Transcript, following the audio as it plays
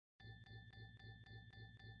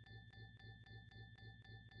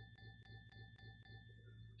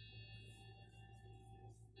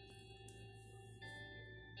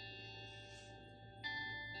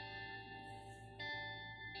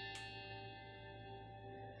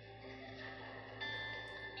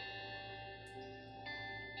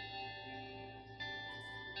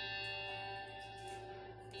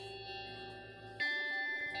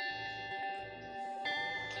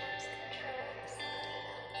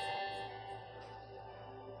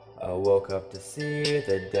I woke up to see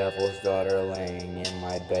the devil's daughter laying in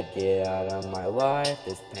my bed. Get out of my life,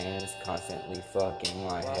 this pain is constantly fucking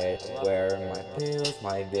my head. Where are my pills,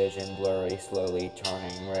 my vision blurry, slowly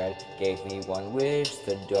turning red. Gave me one wish,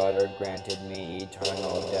 the daughter granted me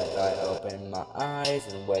eternal death. I open my eyes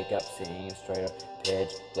and wake up seeing straight up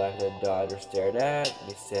pitch black. The daughter stared at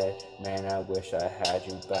me, said, man, I wish I had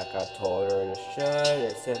you back. I told her to shut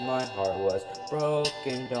it, said my heart was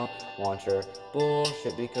broken, don't want your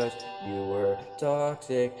bullshit because you were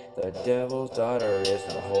toxic. The devil's daughter is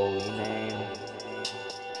a holy name.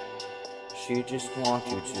 She just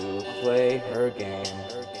wants you to play her game.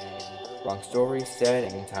 Wrong story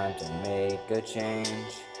setting, time to make a change.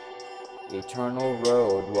 Eternal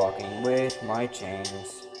road, walking with my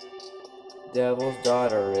chains. Devil's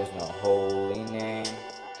daughter is no holy name.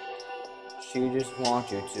 She just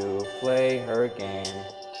wants you to play her game.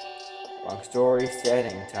 Wrong story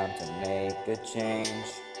setting, time to make a change.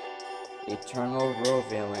 Eternal road,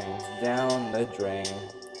 villains down the drain.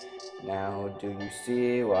 Now do you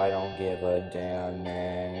see why I don't give a damn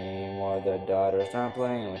anymore? The daughter's not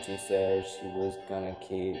playing when she said she was gonna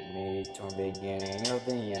keep me torn. Beginning of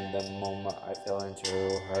the end, the moment I fell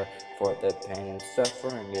into her. For the pain and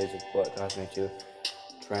suffering is what caused me to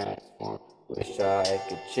transform. Wish I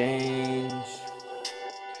could change.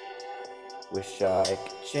 Wish I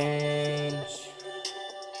could change.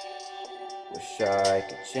 Wish I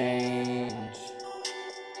could change.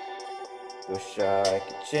 Wish I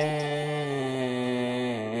could change.